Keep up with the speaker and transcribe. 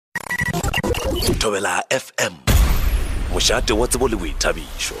Thobela FM mošate wa tsebo le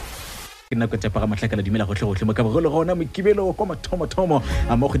boithabišo ke nna kotse paga matlakala dumela gohle mo ka bogolo gona mokibelo kwa mathomo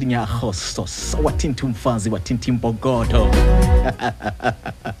a mo goding ya Agostos wa tintumfazi wa tintimpogoto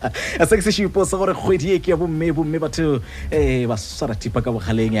a se se ipo sa gore kgwedi e ke ya bomme batho ba swara tipa ka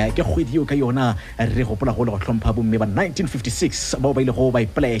bogaleng ya ke kgwedi yo ka yona re gopola go le go hlompha bomme ba 1956 ba ba ile go ba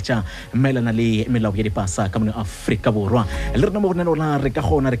iplecha melana le melao ya dipasa ka mo Afrika borwa le rena mo gona lona re ka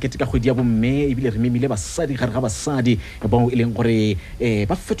gona re keteka kgwedi ya bomme e bile re memile basadi gare ga basadi ba o ileng gore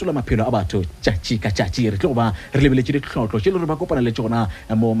ba fetola maphelo a batho tsatsi ka tsatsi re tlo ba re lebeletse dihlotlo tse le re ba kopana le tsona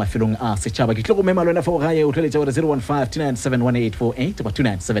mo mafelong a setshaba ke tlo go mema lona fa o gae o tletse gore 0152971848 ba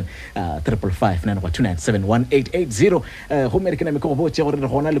 297 go mereka me go botse gore re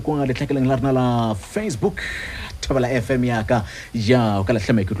gona le kwanga le tlhakeleng la rena la Facebook Thobela FM yaka ya o ka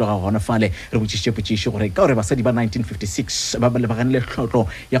latlhame ke tloga gona fale re botšišitše gore ka gore basadi ba 1956 ba le bagane le hlotlo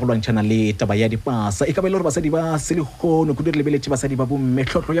ya go lwantšhana le taba ya dipasa e ka ba ile gore basadi ba selegono go lebeletse basadi ba bomme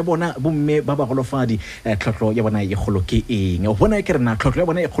hlotlo ya bona bomme ba ba golofadi hlotlo ya bona e kgolo ke eng o bona ke rena hlotlo ya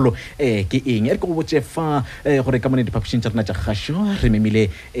bona e kgolo ke eng e re go botse fa gore ka mone diphapušing tša rena tša kgašo re memile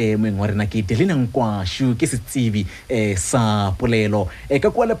moeng wa rena ke Delina Nkwashu ke setsibi sa polelo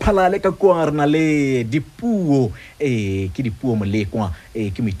ka kwa le phalale ka kwa rena le dipuo ke dipuo molekwa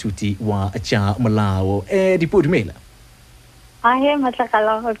ke moithuti wa tša molao dipuo dumela ahe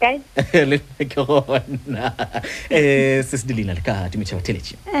matlakala go kae le ke gona se se Delina le ka dimetša ba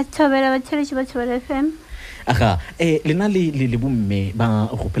theletše Thobela ba theletše ba Thobela FM aga lena le bomme ba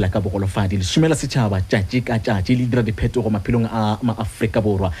go phela ka bogolofadi le shumela setšhaba tšatši ka tšatši le dira diphetogo maphelong a maAfrika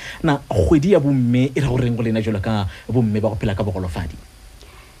borwa na kgwedi ya bomme e ra go reng go lena jalo ka bomme ba go phela ka bogolofadi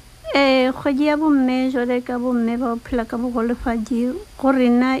kgwedi ya bomme jole ka bomme ba phela ka bogolofadi go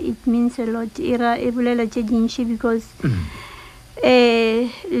rena it means a lot era e bolela tše dintši because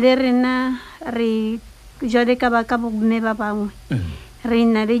le rena re jole ka ba ka bomme ba bangwe re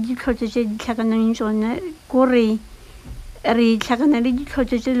na le ditlhotlo tše di tlhakanang tšona gore re tlhakana le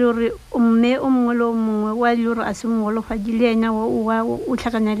ditlhotlo tše le gore mme o mongwe le o mongwe wa le gore a se mogolofadi le ena o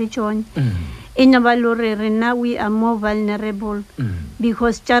tlhakana le tšone e no ba le gore rena we are more vulnerable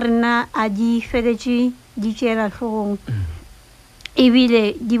because tša rena a di feletše di tšeela hlogong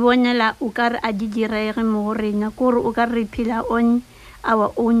ebile di bonela o ka re a di direge mo go rena kore o ka re phela on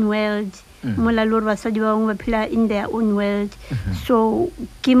our own world mola le gore basadi ba bangwe ba phela in their own world so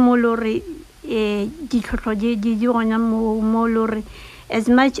ke mo le gore ditlhotlo di gona mo le gore as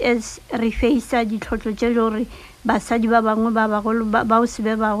much as re facea ditlhotlo tše le gore basadi ba bangwe ba o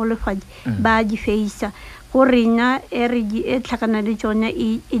sebe ba golofadi ba di facea go rena re di tlhakana le tšona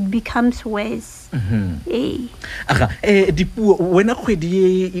it becomes worse aga dipuo wena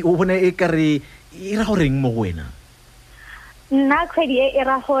kgwedi o bona e ka re e ra go reng mo go wena nna kgwedi e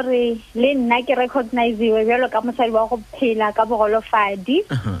ra gore le nna ke recognize-iwe bjalo ka mosadi wa go phela ka bogolofadi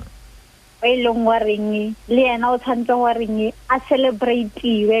o e leng wa reng le yena o tshwanetse wa reng a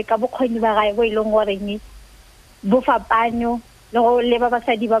celebrate-iwe ka bokgoni ba gae bo e leng wa reng bo fapanyo le go leba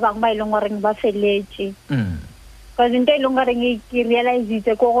basadi ba bangwe ba e leng wa reng ba feletše because nto e leng wa reng ke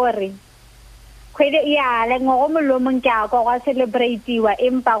realize-itse ko gore kgwedi ya le ngo mollo mong ke a go celebrate-iwa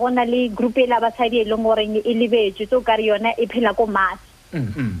empa go na le group e la basadi e leng wa reng e lebetse tso ka re yona e phela ko mas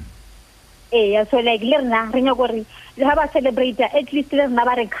ya so like le rena re nya gore le ha ba celebrate at least le rena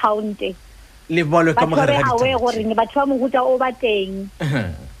ba re count le bolo ka mogare ga ditšhelete gore batho ba mohuta o ba teng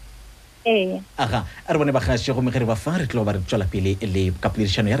aga re bone ba gaše go megere ba fa re tlo ba re tswela pele le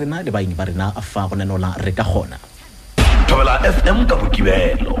kapeledišano ya rena le baeng ba rena fa go nenola re ka gona Thobela FM ka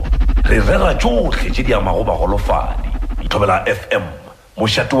bokibelo re rera tšohle tše di amago bagolofadi Thobela FM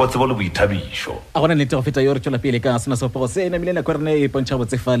mošate wa tsebo le boithabišo a gona nnete go feta yo re tswela pele ka sena seopego se namile nako rena e pontšha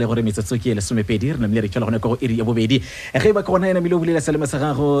botsefale gore metsotso ke lesomepedi re namile re tswela gona go iri ya bobedi ge ba ka gona e namile o bulela selemo sa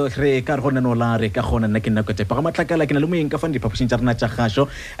gago re ka re go nenola re ka gona nna ke nna kotepa ga matlakala ke na le moeng ka fane diphapušing tša rena tša kgašo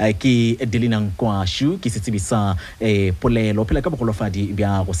ke Delina Nkwashu ke setsibi sa polelo phela ka bogolofadi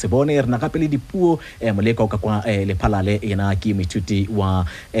bja go se bone re na gape le dipuo moleka o ka kwa lephalale yena ke moithuti wa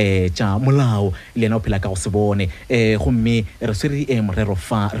tša molao le yena o phela ka go se bone gomme re swere morero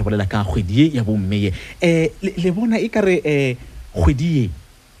fa re bolela ka kgwedi ya bomme le bona e ka re kgwedi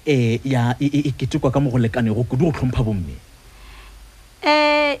ya e ketekwa ka mo go lekanego kudu go hlompha bomme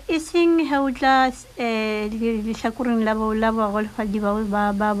e seng ha o tla lehlakoreng la bagolofadi ba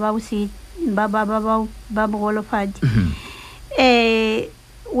bogolofadi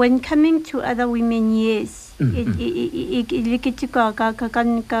when coming to other women yes le ketekwa ka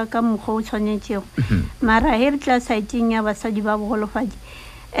mokgwa o tshwanetšego mara he re tla saeteng ya basadi ba bogolofadi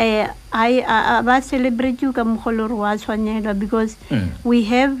ba celebrate ka mogolo wa tshwanela because we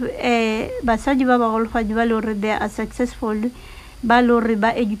have basadi ba bagolofadi ba lore they are successful ba lore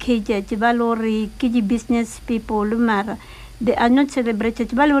ba educated ba lore ke di business people mara they are not celebrated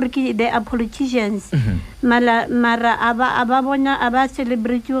ba lore they are politicians mara aba bona aba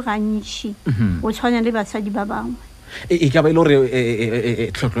celebrate gantši o tshwana le basadi ba bangwe e ka ba ile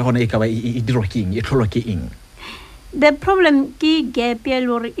re tlhotlo gona e ka ba e dirwa ke eng e tlholwa ke eng the problem ki gap ya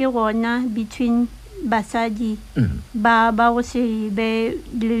lore e gona between basadi ba go se be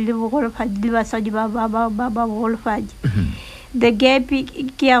le bogolofadi le basadi ba bogolofadi the gap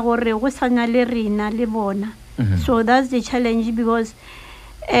ki ya gore go sana le rena le bona so that's the challenge because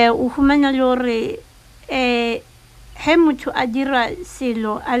o fumana lore he motho a dira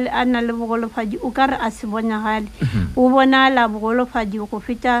selo a na le bogolofadi o ka re a se bonagale o bonala bogolofadi go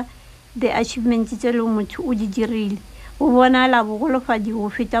feta the achievements tse le motho o di dirile o bona la bogolofadi go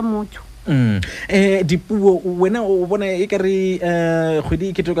feta motho dipuo wena o bona e ka re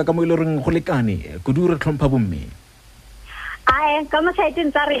kgwedi ke toka ka mo ile reng go lekane go di re tlhompha bomme ai ka mo saiteng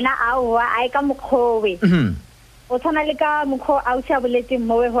tsa rena aowa ai ka mokgowe o tshwana le ka mokho a o sia boletseng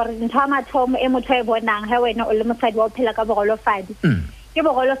mowe hore ntha mathomo e motho e bonang ha wena o le mosadi wa o phela ka bogolofadi ke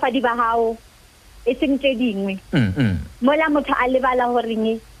bogolofadi ba hao e seng tse dingwe mola motho a lebala hore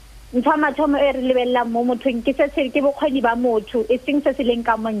nge ntha mathomo e re lebella mo mothong ke se ke bokgoni ba motho e seng se se leng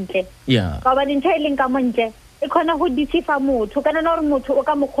ka montle ka ba dintha e leng ka montle e khona go disifa motho kana no re motho o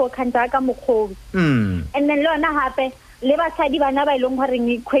ka mokho khanta ka mokho and then lona hape le basadi bana ba ileng hore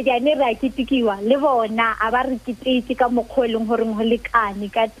kgwediane re a kitikiwa le bona a ba re kititi ka mokho leng hore go lekane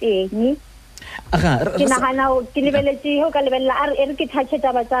ka teng ke nagana ke lebeletse ho ka lebella a re ke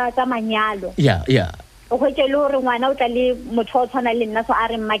thathetsa ba tsa manyalo o hwetse le hore ngwana o tla le motho o tshwana le nna so a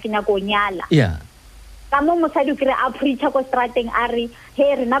re mma ke nyako nyala ka mo mosadi o kire a preacher ko strateng a re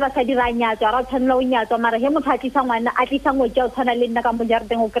he rena basadi ra nyatswa ra tshwanela o nyatswa mara he motho a tlisa ngwana a tlisa ngotja o tshwana le nna ka mo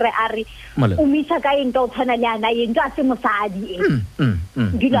jareteng o kire a re o misa ka eng o tshwana le ana yeng a se mosadi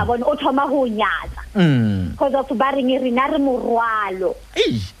di la bona o thoma ho nyatsa because of ba reng rena re morwalo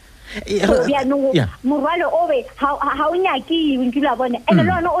morwalo obe ha o nyaki o nkile a bone ene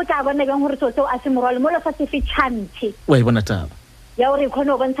le ona o tla bona beng hore so a se morwalo mo lo fa se fitshantse wa e bona taba ya re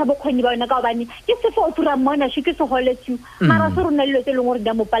khona go ntsha bokgoni ba yona ka bane ke se fo tura mona shi ke se holetsu mara se rona le tse lengwe re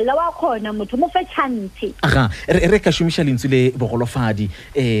da mopalla wa khona motho mo fe chance re ka shumisha lentsi le bogolofadi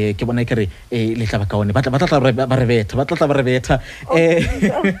ke bona ke re le tla ba kaone ba tla ba re betha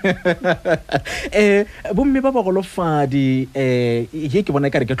bomme ba bogolofadi ye ke bona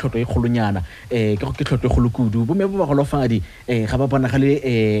ka re ke tlhotlo e kgolonyana ke tlhotlo e kholokudu bomme ba bogolofadi ga ba bona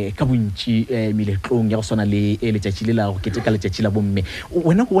gale ka bontsi miletlong ya go sona le letšatši le la go keteka letšatši la bomme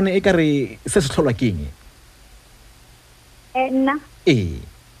wena go bona e ka re se se tlholwa ke eng nna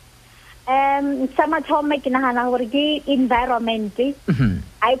sa mathomo ke nagana gore ke environment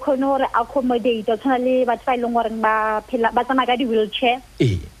I khone gore accommodate o tshwana le batho ba ileng gore ba tsamaya ka di-wheelchair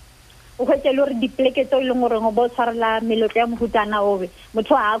o hwetse le gore dipleke tse ileng gore go bo tshwarela melotlo ya mohutana obe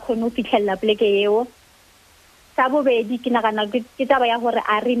motho a khone o fitlhelela pleke eo sa bobedi ke nagana ke taba ya gore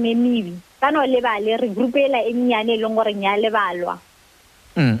a re memiwi ka no lebale re group ela e nnyane le ngore nya lebalwa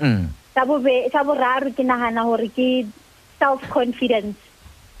sa boraro ke nagana gore ke self confidence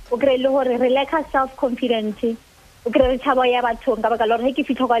o kre le gore re leka self confidence o kre re tshaba ya batho ka baka lore he ke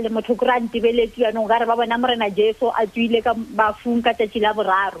fitho ka le motho go rant beletsi ya no ga re ba bona morena Jesu a tswile ka ba fung ka tsetsi la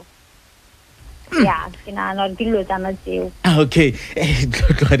boraro ya ke nagana gore dilo tsana tseo okay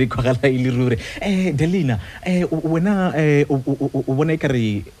tlotla di khogala ile rure Delina wena o bona ka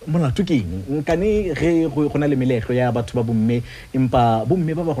re molato ke eng nkane ge go na le meletlo ya batho ba bomme empa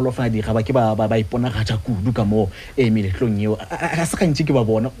bomme ba bagolofadi ga ba ke ba ipona ga tsa kudu ka mo meletlong eo a se gantsi ke ba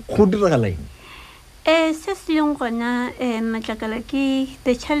bona go diragala eng se se leng gona matlakala ke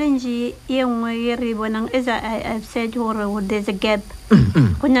the challenge ye nngwe ye re bonang as I've said gore there's a gap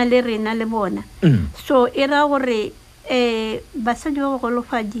go na le rena le bona so e ra gore basadi ba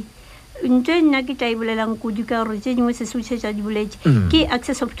bogolofadi ntho e nna ke tla e bolelang kudu ka gore tse dingwe se se utshetsa di boletse ke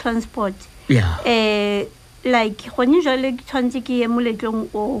access of transport like gone jale ke tshwanetse ke ye moletlong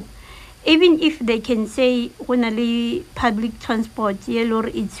o even if they can say gona le public transport ye lore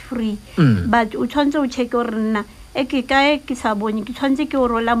it's free but o tshwanetse o check gore nna e ke kae ke sa bone ke tshwanetse ke o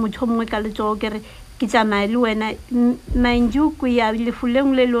rola motho mongwe ka letsogo ke re ke tsamaya le wena manju ku ya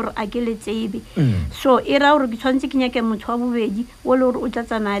lefuleng le lore a ke le tsebe so e ra gore ke tshwanetse ke nyake motho wa bobedi o lore o tla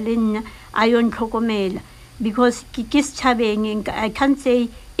tsamaya le nna a yo ntlhokomela because ke setšhabeng I can't say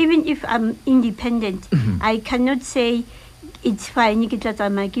even if I'm independent I cannot say it's fine ke tla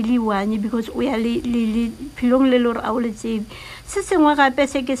tsamaya ke le one because o ya le philong le lore a o le tsebe se sengwe gape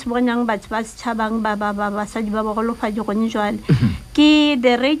se ke se bonang batho ba setšhabang basadi ba bagolofadi gone jwale ke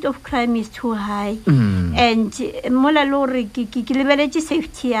the rate of crime is too high and mola lore ke lebeletse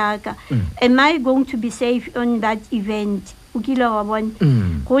safety yaka am I going to be safe on that event o kile wa bona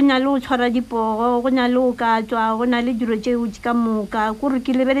go na le o tshwara dipogo go na le o ka tswa go na le dilo tseo ka moka gore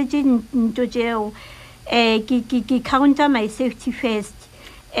ke lebeletse ntlo tseo ke counter my safety first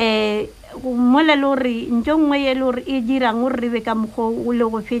mola lore ntlo nngwe ye lore e dirang gore re be ka mogo o le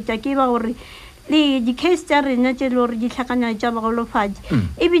go feta ke ba gore le di case tsa rena tse lore di tlhakanya tsa bagolofadi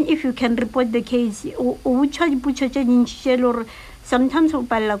even if you can report the case o butša diputšo tse dintši tse lore sometimes o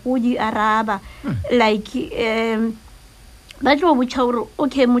palela ko di araba like ba tlo botša gore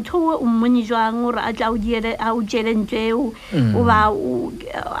okay motho o mmone jwang gore a tla o tšele ntseo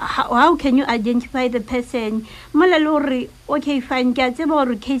how can you identify the person mola le gore okay fine ke a tseba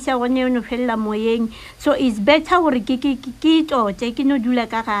gore case ya gone yone felela moyeng so it's better gore ke tote ke no dula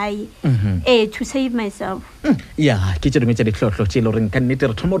ka gae to save myself ke tše dingwe tša dihlotlo tše e le goreng ka nnete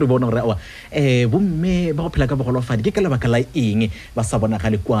re thoma re bona gore bomme ba go phela ka bogolofadi ke ka lebaka la eng ba sa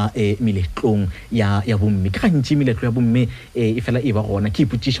bonagale kwa meletlong ya bomme ke gantši meletlo ya bomme e fela e ba gona ke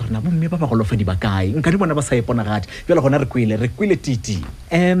ipotšiša gore na bomme ba bagolofadi ba kae nka di bona ba sa iponagadi bjale gona re kwile titi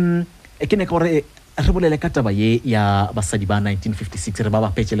ke ne ka gore re bolele ka taba ye ya basadi ba 1956 re ba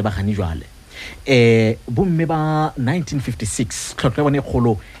bapetse le bagane jwale bomme ba 1956 tlhotlo ya bone e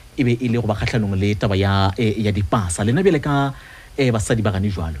kgolo e be e le go ba kgatlhanong le taba ya dipasa lena bjale ka basadi ba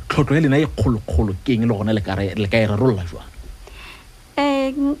gane jwalo tlhotlo ya lena e kgolo ke eng le gona le ka e rarolola jwalo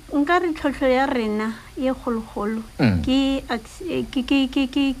nka re tlhotlo ya rena ye kgologolo ke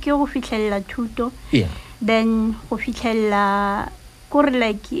go fitlhelela thuto then go fitlhelela kore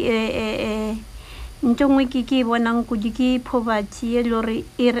like ntho ngwe ke bonang kudi ke poverty e lore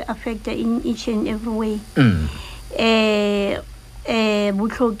e re affecta in each and every way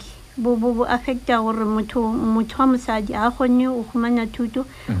botlhoki bo affecta gore motho wa mosadi a kgonne o khumana thuto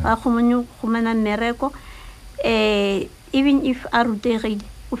a kgonne o khumana mmereko even if a rutegile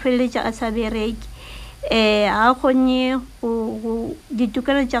o feletša a sa bereke a kgonne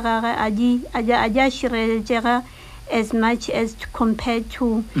ditokelo tša gagwe a di a šireletšega as much as compared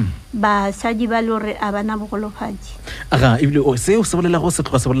to basadi ba lore a bana bogolofadi aga ebile seo se bolela go se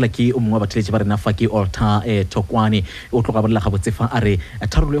tloga se bolela ke o mongwe wa batleletši ba rena fa ke Alta Tokwane o tloga bolela ga botse fa a re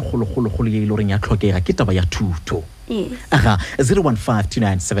tharolo e kgologolo ye e le goreng ya tlhokega ke taba ya thuto aga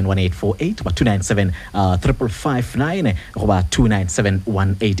 015297188 ba 297 goba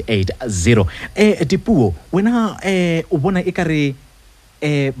 2971880 dipuo wena o bona e ka re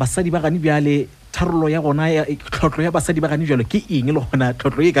basadi ba gane bjale tharolo ya gona ya tlhotlo ya basadi ba gane jalo ke eng le gona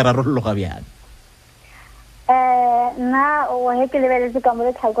tlhotlo e ka rarolloga bjang nna o he ke lebeletse ka mo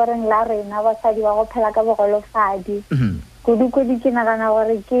letlhakoreng la rena basadi ba go phela ka bogolofadi kudu ke nagana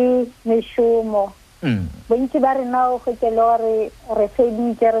gore ke mešomo bontši ba rena o gokele gore re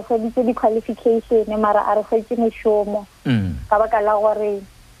feditse di-qualification mara a re fetse mešomo ka baka la gore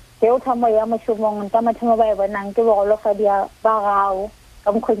ke o thamo ya mošomong nta mathomo ba e bonang ke bogolofadi ba gago ka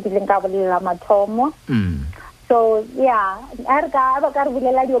mokgontileng ka bolela mathomo so yeah a re ka re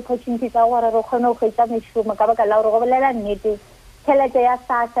bolela di-opportunity tsa gore re kgone go kgwetsa mešomo ka baka la gore go bolela nnete tšhelete ya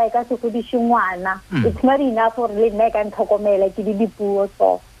sasa e ka se godiše ngwana it's not enough gore le nna e ka ntlhokomela ke di dipuo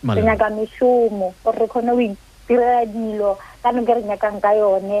so re nyaka mešomo gore re kgone go itirela dilo ka no ke re nyakang ka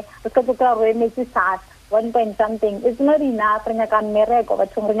yone re se tlo kry-a ro emetse sasa 1 point something it's not enough re nyaka mmereko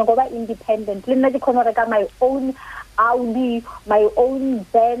bathong re nyako ba independent le nna ke kgone go reka my own Audi, my own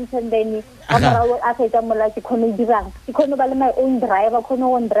Benz, and then I say to Mola, she couldn't be wrong. She couldn't buy my own driver, couldn't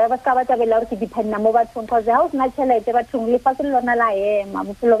own driver, Scavata Villa to depend on mobile phone because the house naturally, but to live as alone I am,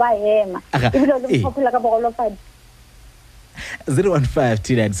 I'm full of I am. If you don't popular about all of us.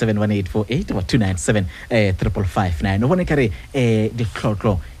 015297188 or 297 no bona kare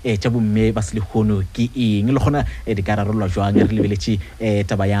dihlotlo tša bomme ba selekgono ke eng le gona di ka rarolwa jwang re lebeletše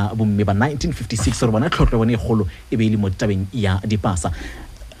taba ya bomme ba 1956 gore bona tlhotlo bone e kgolo e be e le mo tabeng ya dipasa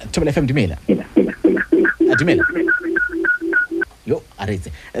Thobela FM dumela yo a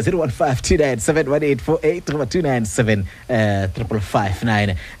retse 015297188 or 297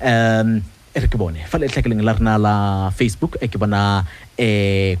 re ke bone fa le tlhakeleng la rena la Facebook ke bona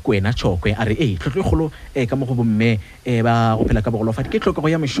kwena tshokwe a re tlhotlo kgolo ka mo go bomme ba go phela ka bogolofadi ke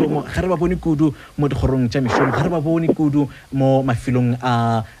tlhokego ya mešomo ga re ba bone kudu mo dikgorong tša mešomo ga re ba bone kudu mo mafelong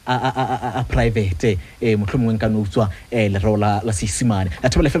a private mohlomongwe ka no utswa lereo la Seesimane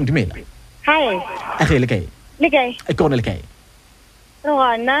a Thobela FM dumela hi a ge le kae le kae ke gona le kae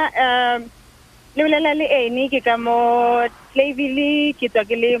gona le bolela le ene ke ka mo Tlile ke tswa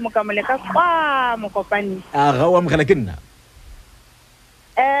ke le mo ka mole ka kwa mo kopani ga o amogela ke nna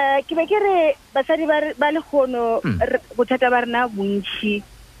ke be ke re basadi ba le gono bothata ba rena bontši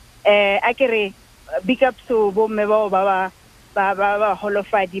a ke re big up so bomme ba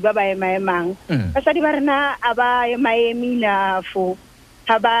holofadi ba emaemang basadi ba rena a ba emaemi nafo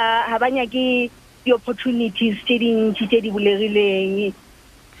ha ba nyake di-opportunities tse dintši tse di bulegileng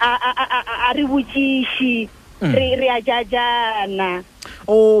a re botšiši re a jajana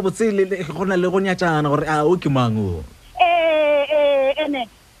o botse go na le go nyatsana gore a o ke mang o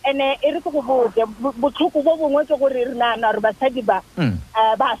ene e re go botse botlhoko bo bongwe ke gore re nana gore basadi ba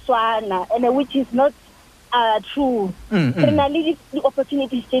swana and which is not true re na le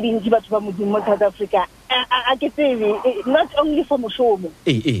di-opportunities tse dintsi batho ba modimo mo South Africa a ke tsebe not only for mošomo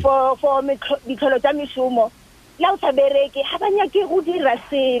for ditlholo tša mešomo la o sa bereke ga ba nyake go dira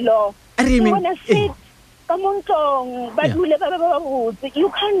selo bona sit ka mo ntlong ba dule ba botse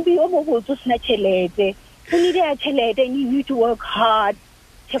you can't be o mo botse o sena tšhelete o need a tšhelete and you need to work hard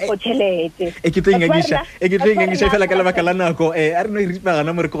for tšhelete ke tlo engengisha fela ka lebaka la nako a re no e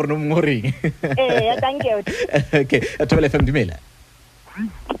ripagana mo re ko gore no mongwe goreng thank you okay Thobela FM dumela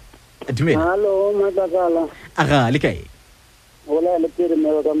hallo matakala aga le kae ola le pere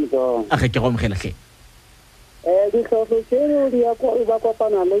me ka motho aga ke go amogela hle dihlotlo tseo di ya go ba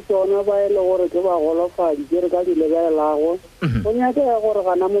kopana le tsona ba ile gore ke ba golofadi ke re ka di lebelago go nyaka ya gore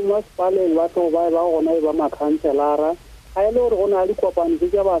gana mo masipaleng ba tlo ba gona ba makhanselara ga ile gore go na le kopano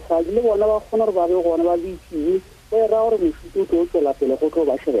tsa basadi le bona ba kgona gore ba be gona ba ditšhiwe e ra gore mofuto o tsela pele go tlo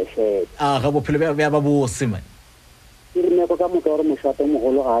ba shebeshebe ga bophelo ba bose man ke re neko ka motho gore moshato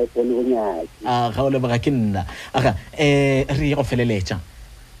mogolo ga a ipone go nyaki ga o leboga ke nna aga re go feleletša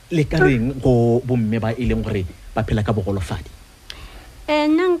le ka reng go bomme ba e leng gore ba phela ka bogolofadi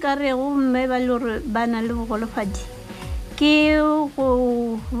nna nka re go bomme ba le gore ba na le bogolofadi ke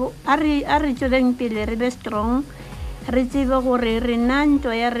go a re tsweleng pele re be strong re tsebe gore rena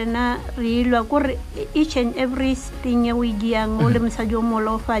ntwa ya rena re ilwa kore each and every thing e o e diang o le mosadi o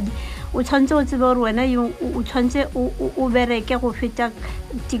molofadi o tshwanetse o tsebe gore wena o tshwanetse o bereke go feta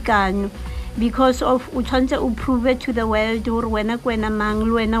tikano because of o tshwanetse o prove to the world gore wena ke wena mang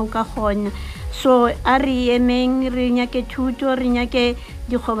le wena o ka kgona so a re emeng re nyake thuto re nyake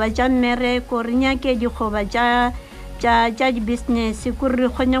dikgoba tša mmereko re nyake dikgoba tša di-business kore re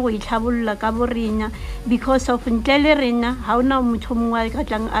kgone go itlhabolola ka borena because of ntle le rena ga o na motho mongwe a ka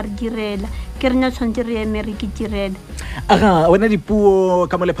tlang a re direla ke rena tshwanetse re eme re ke direla aga wena dipuo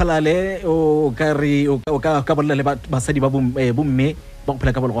ka mo lephalale o ka bolela le basadi ba bomme ba go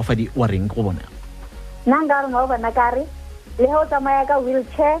phela ka bologofadi wa reng go bona nna nka re ngo bona kare le ha o tsamaya ka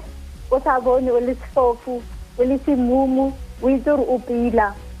wheelchair o sa bone o le sefofu o le semumu o itse gore o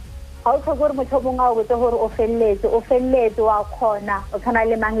pila ga o tlhoke gore motho mongwe a o botse gore o feleletse wa kgona o tshwana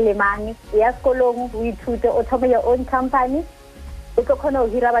le mang ya sekolong o ithute o thome your own company o tlo kgona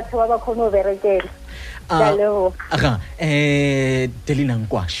go hira batho ba ba kgone o berekela aga Delina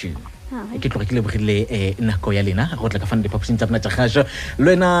Nkwashu ke tloga ke lebogile nako ya lena go tla ka fana diphaposing tsa rena tša gašo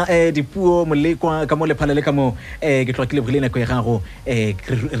le wena dipuo molekwa ka mo lephala le ka mo ke tloga ke lebogile nako ya gago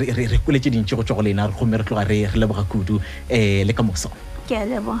re kweletse dintši go tswa go lena re gomme re tloga re leboga kudu le ka moso ke a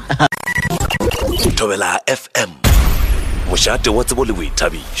leboga Thobela FM mošate wa tsebo le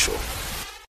boithabišo